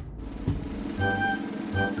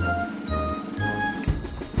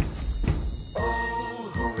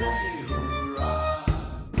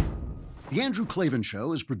 The Andrew Klavan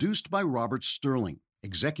Show is produced by Robert Sterling.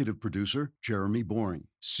 Executive producer, Jeremy Boring.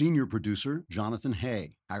 Senior producer, Jonathan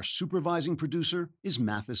Hay. Our supervising producer is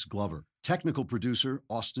Mathis Glover. Technical producer,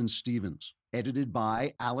 Austin Stevens. Edited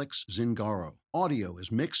by Alex Zingaro. Audio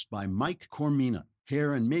is mixed by Mike Cormina.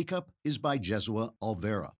 Hair and makeup is by Jesua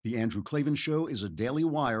Alvera. The Andrew Klavan Show is a Daily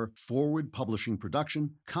Wire Forward Publishing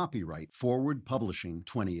production. Copyright Forward Publishing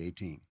 2018.